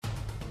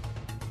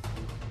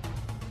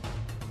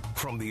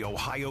From the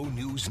Ohio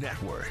News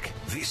Network,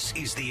 this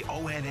is the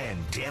ONN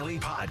Daily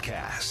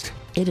Podcast.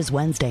 It is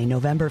Wednesday,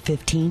 November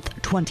 15th,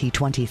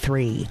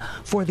 2023.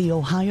 For the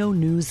Ohio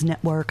News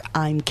Network,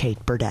 I'm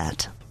Kate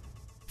Burdett.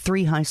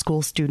 3 high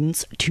school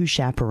students, 2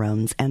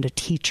 chaperones, and a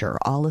teacher,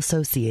 all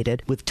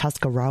associated with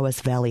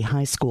Tuscarawas Valley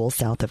High School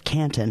south of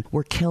Canton,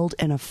 were killed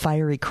in a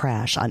fiery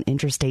crash on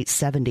Interstate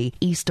 70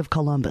 east of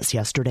Columbus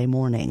yesterday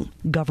morning.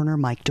 Governor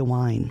Mike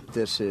DeWine.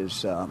 This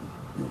is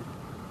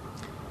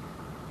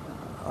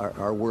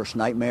our worst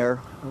nightmare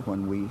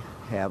when we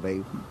have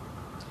a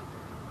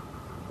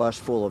bus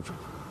full of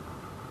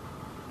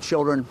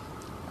children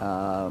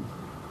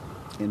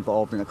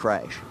involved in a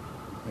crash.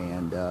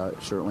 And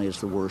it certainly is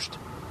the worst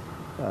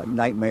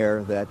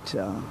nightmare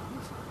that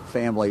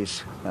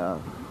families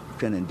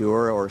can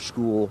endure or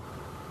school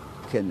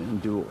can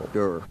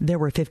endure. There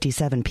were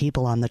 57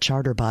 people on the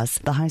charter bus.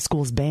 The high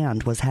school's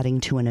band was heading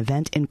to an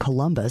event in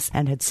Columbus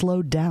and had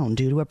slowed down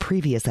due to a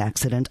previous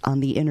accident on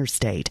the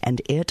interstate,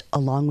 and it,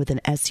 along with an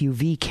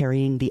SUV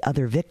carrying the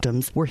other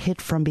victims, were hit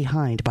from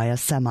behind by a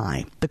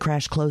semi. The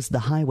crash closed the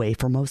highway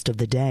for most of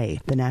the day.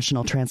 The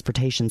National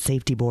Transportation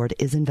Safety Board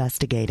is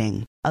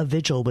investigating. A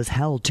vigil was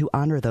held to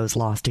honor those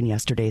lost in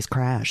yesterday's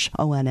crash.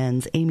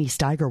 ONN's Amy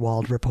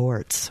Steigerwald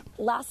reports.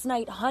 Last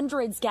night,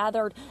 hundreds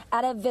gathered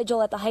at a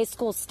vigil at the high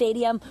school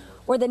stadium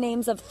where the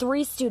names of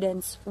 3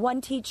 students,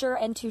 1 teacher,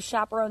 and 2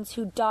 chaperones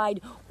who died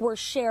were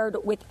shared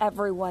with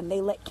everyone.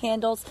 They lit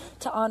candles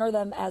to honor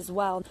them as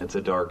well. It's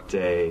a dark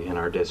day in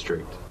our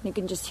district. You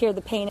can just hear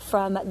the pain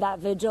from that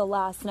vigil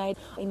last night.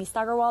 Amy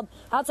Steigerwald,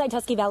 outside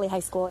Tuscarawas Valley High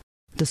School.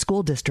 The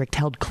school district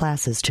held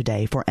classes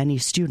today for any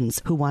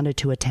students who wanted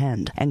to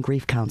attend, and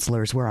grief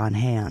counselors were on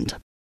hand.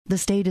 The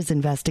state is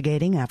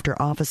investigating after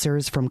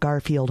officers from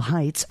Garfield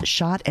Heights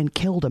shot and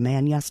killed a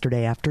man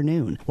yesterday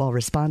afternoon while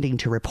responding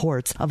to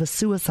reports of a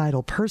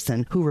suicidal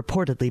person who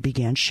reportedly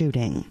began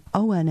shooting.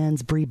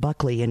 ONN's Bree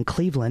Buckley in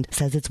Cleveland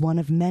says it's one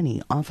of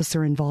many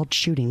officer-involved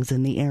shootings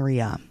in the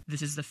area.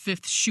 This is the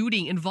 5th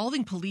shooting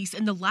involving police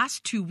in the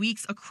last 2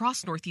 weeks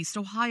across Northeast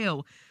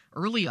Ohio.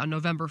 Early on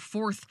November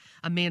 4th,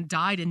 a man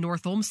died in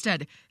North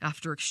Olmsted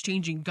after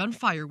exchanging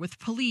gunfire with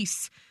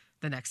police.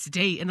 The next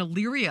day in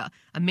Elyria,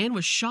 a man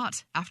was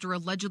shot after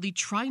allegedly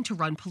trying to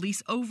run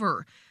police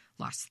over.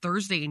 Last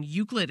Thursday in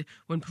Euclid,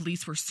 when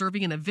police were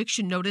serving an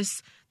eviction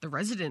notice, the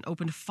resident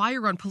opened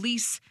fire on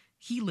police.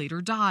 He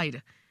later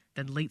died.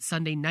 Then late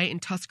Sunday night in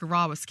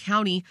Tuscarawas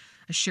County,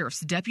 a sheriff's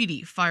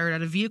deputy fired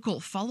at a vehicle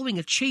following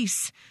a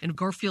chase in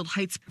Garfield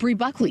Heights. Bree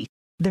Buckley.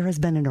 There has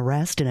been an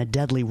arrest in a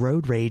deadly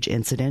road rage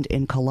incident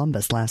in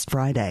Columbus last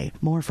Friday.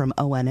 More from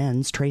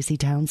ONN's Tracy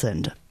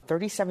Townsend.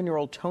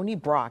 37-year-old Tony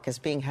Brock is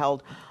being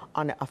held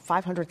on a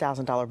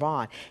 $500,000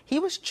 bond. He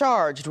was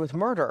charged with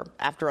murder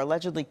after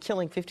allegedly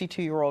killing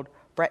 52-year-old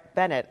Brett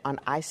Bennett on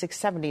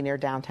I-670 near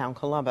downtown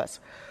Columbus.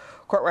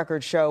 Court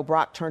records show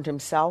Brock turned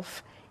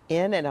himself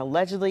in and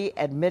allegedly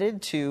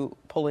admitted to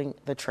pulling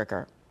the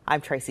trigger.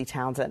 I'm Tracy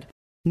Townsend.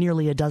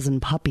 Nearly a dozen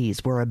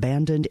puppies were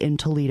abandoned in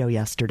Toledo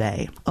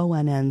yesterday.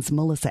 ONN's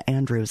Melissa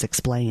Andrews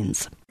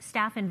explains.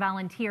 Staff and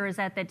volunteers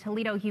at the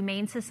Toledo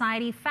Humane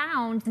Society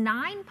found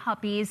 9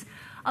 puppies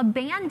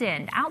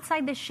abandoned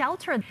outside the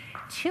shelter.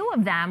 2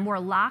 of them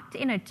were locked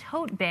in a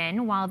tote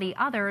bin while the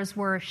others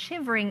were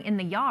shivering in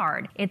the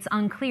yard. It's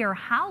unclear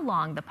how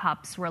long the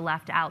pups were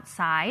left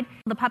outside.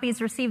 The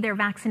puppies received their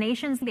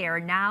vaccinations. They are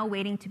now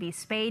waiting to be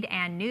spayed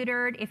and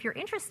neutered. If you're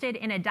interested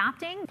in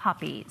adopting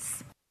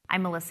puppies,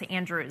 I'm Melissa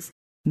Andrews.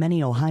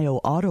 Many Ohio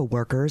auto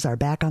workers are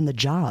back on the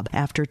job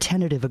after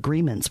tentative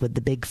agreements with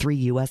the big 3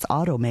 U.S.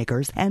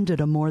 automakers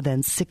ended a more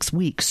than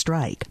 6-week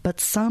strike.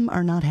 But some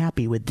are not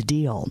happy with the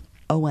deal.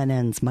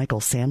 ONN's Michael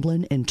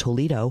Sandlin in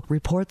Toledo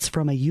reports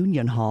from a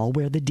union hall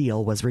where the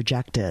deal was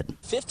rejected.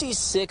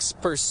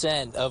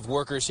 56% of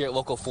workers here at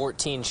Local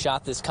 14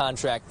 shot this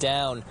contract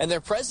down, and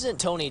their president,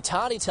 Tony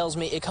Toddy, tells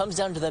me it comes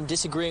down to them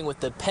disagreeing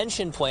with the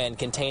pension plan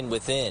contained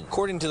within.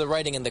 According to the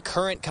writing in the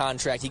current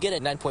contract, you get a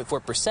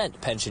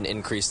 9.4% pension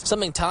increase,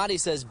 something Toddy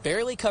says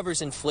barely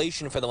covers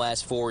inflation for the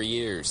last 4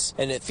 years,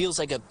 and it feels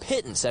like a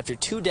pittance after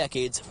 2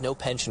 decades of no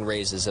pension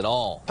raises at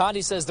all.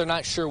 Toddy says they're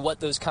not sure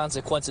what those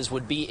consequences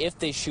would be if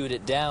they shoot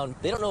it down.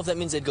 They don't know if that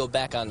means they'd go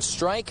back on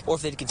strike or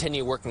if they'd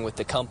continue working with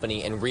the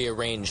company and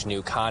rearrange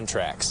new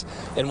contracts.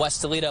 In West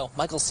Toledo,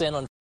 Michael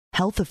Sandlin.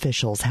 Health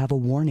officials have a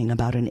warning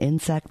about an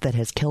insect that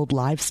has killed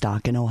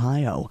livestock in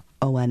Ohio.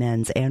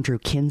 ONN's Andrew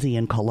Kinsey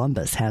in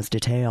Columbus has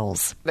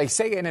details. They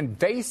say an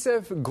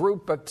invasive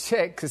group of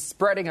ticks is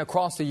spreading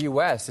across the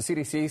U.S. The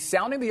CDC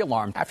sounding the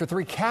alarm after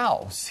 3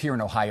 cows here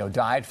in Ohio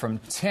died from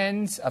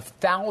tens of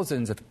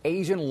thousands of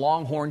Asian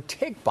longhorn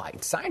tick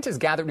bites. Scientists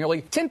gathered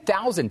nearly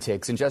 10,000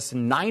 ticks in just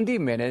 90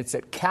 minutes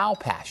at cow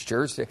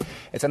pastures.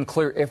 It's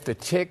unclear if the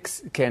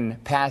ticks can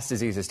pass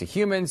diseases to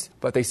humans,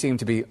 but they seem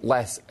to be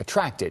less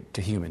attracted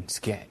to human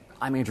skin.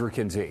 I'm Andrew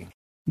Kinsey.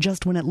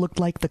 Just when it looked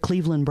like the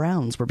Cleveland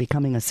Browns were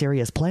becoming a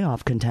serious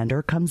playoff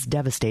contender comes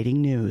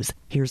devastating news.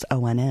 Here's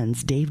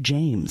ONN's Dave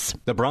James.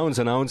 The Browns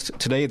announced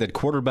today that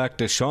quarterback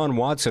Deshaun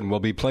Watson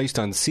will be placed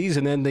on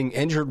season-ending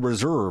injured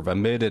reserve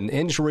amid an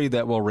injury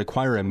that will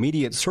require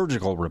immediate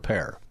surgical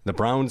repair. The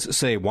Browns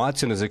say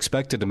Watson is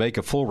expected to make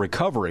a full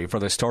recovery for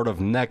the start of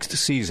next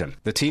season.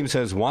 The team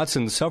says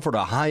Watson suffered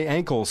a high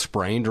ankle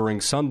sprain during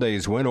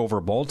Sunday's win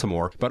over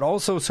Baltimore, but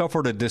also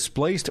suffered a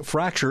displaced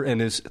fracture in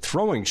his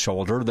throwing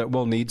shoulder that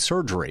will need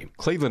surgery.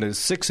 Cleveland is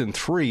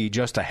 6-3,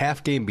 just a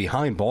half game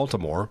behind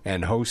Baltimore,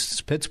 and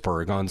hosts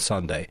Pittsburgh on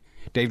Sunday.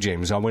 Dave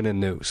James, ONN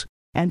News.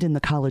 And in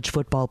the college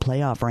football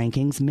playoff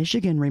rankings,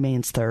 Michigan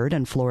remains third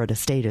and Florida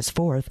State is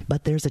fourth,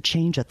 but there's a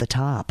change at the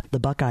top. The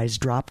Buckeyes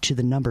dropped to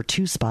the number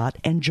 2 spot,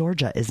 and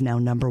Georgia is now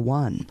number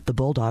 1. The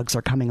Bulldogs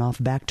are coming off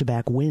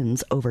back-to-back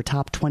wins over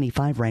top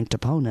 25 ranked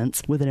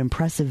opponents with an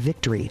impressive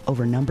victory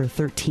over number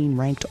 13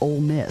 ranked Ole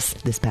Miss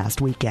this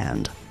past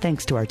weekend.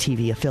 Thanks to our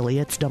TV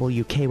affiliates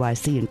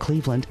WKYC in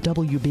Cleveland,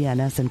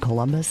 WBNS in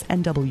Columbus,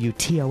 and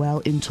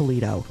WTOL in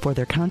Toledo for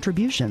their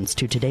contributions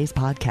to today's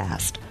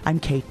podcast. I'm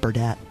Kate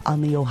Burdett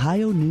on the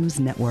Ohio News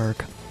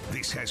Network.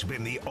 This has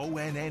been the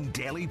ONN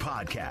Daily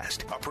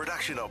Podcast, a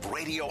production of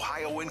Radio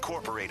Ohio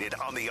Incorporated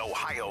on the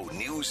Ohio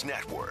News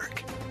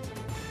Network.